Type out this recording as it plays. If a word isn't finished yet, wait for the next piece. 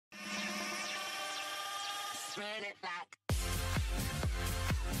Run it back.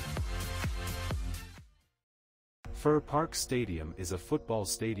 Fir Park Stadium is a football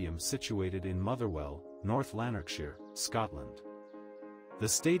stadium situated in Motherwell, North Lanarkshire, Scotland. The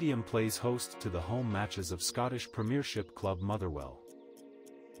stadium plays host to the home matches of Scottish Premiership club Motherwell.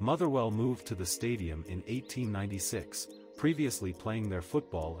 Motherwell moved to the stadium in 1896, previously playing their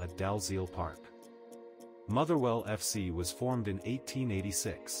football at Dalziel Park. Motherwell F.C. was formed in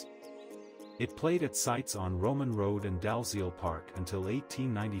 1886. It played at sites on Roman Road and Dalziel Park until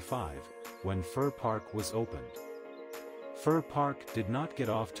 1895, when Fir Park was opened. Fir Park did not get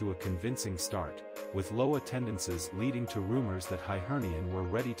off to a convincing start, with low attendances leading to rumours that Hibernian were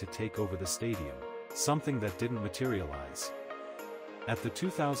ready to take over the stadium, something that didn't materialise. At the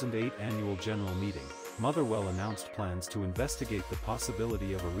 2008 annual general meeting, Motherwell announced plans to investigate the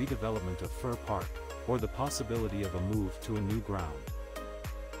possibility of a redevelopment of Fir Park, or the possibility of a move to a new ground.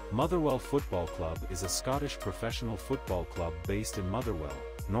 Motherwell Football Club is a Scottish professional football club based in Motherwell,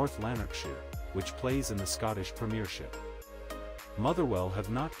 North Lanarkshire, which plays in the Scottish Premiership. Motherwell have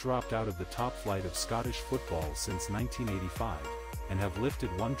not dropped out of the top flight of Scottish football since 1985, and have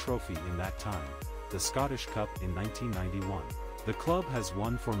lifted one trophy in that time, the Scottish Cup in 1991. The club has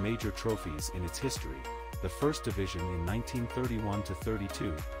won 4 major trophies in its history: the First Division in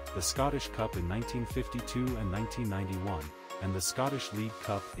 1931-32, the Scottish Cup in 1952 and 1991, and the Scottish League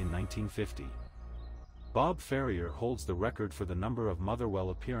Cup in 1950. Bob Ferrier holds the record for the number of Motherwell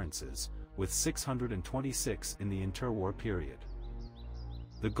appearances, with 626 in the interwar period.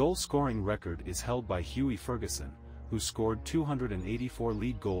 The goal-scoring record is held by Hughie Ferguson, who scored 284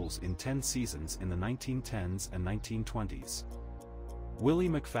 league goals in 10 seasons in the 1910s and 1920s. Willie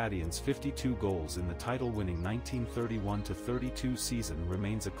McFadden's 52 goals in the title-winning 1931-32 season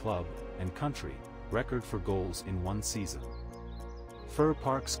remains a club and country record for goals in one season. Fir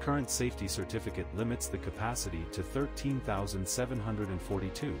Park's current safety certificate limits the capacity to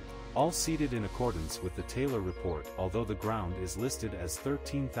 13,742, all seated in accordance with the Taylor Report, although the ground is listed as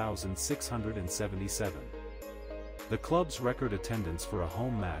 13,677. The club's record attendance for a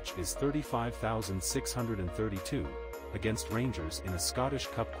home match is 35,632, against Rangers in a Scottish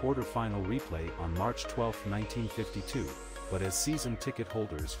Cup quarter-final replay on March 12, 1952, but as season ticket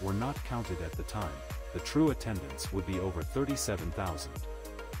holders were not counted at the time, the true attendance would be over 37,000.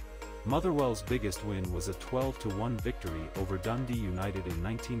 Motherwell's biggest win was a 12-1 victory over Dundee United in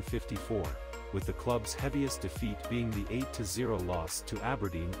 1954, with the club's heaviest defeat being the 8-0 loss to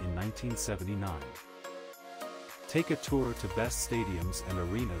Aberdeen in 1979. Take a tour to best stadiums and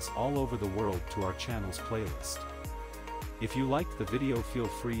arenas all over the world to our channel's playlist. If you liked the video, feel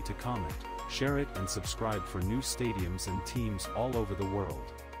free to comment, share it and subscribe for new stadiums and teams all over the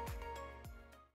world.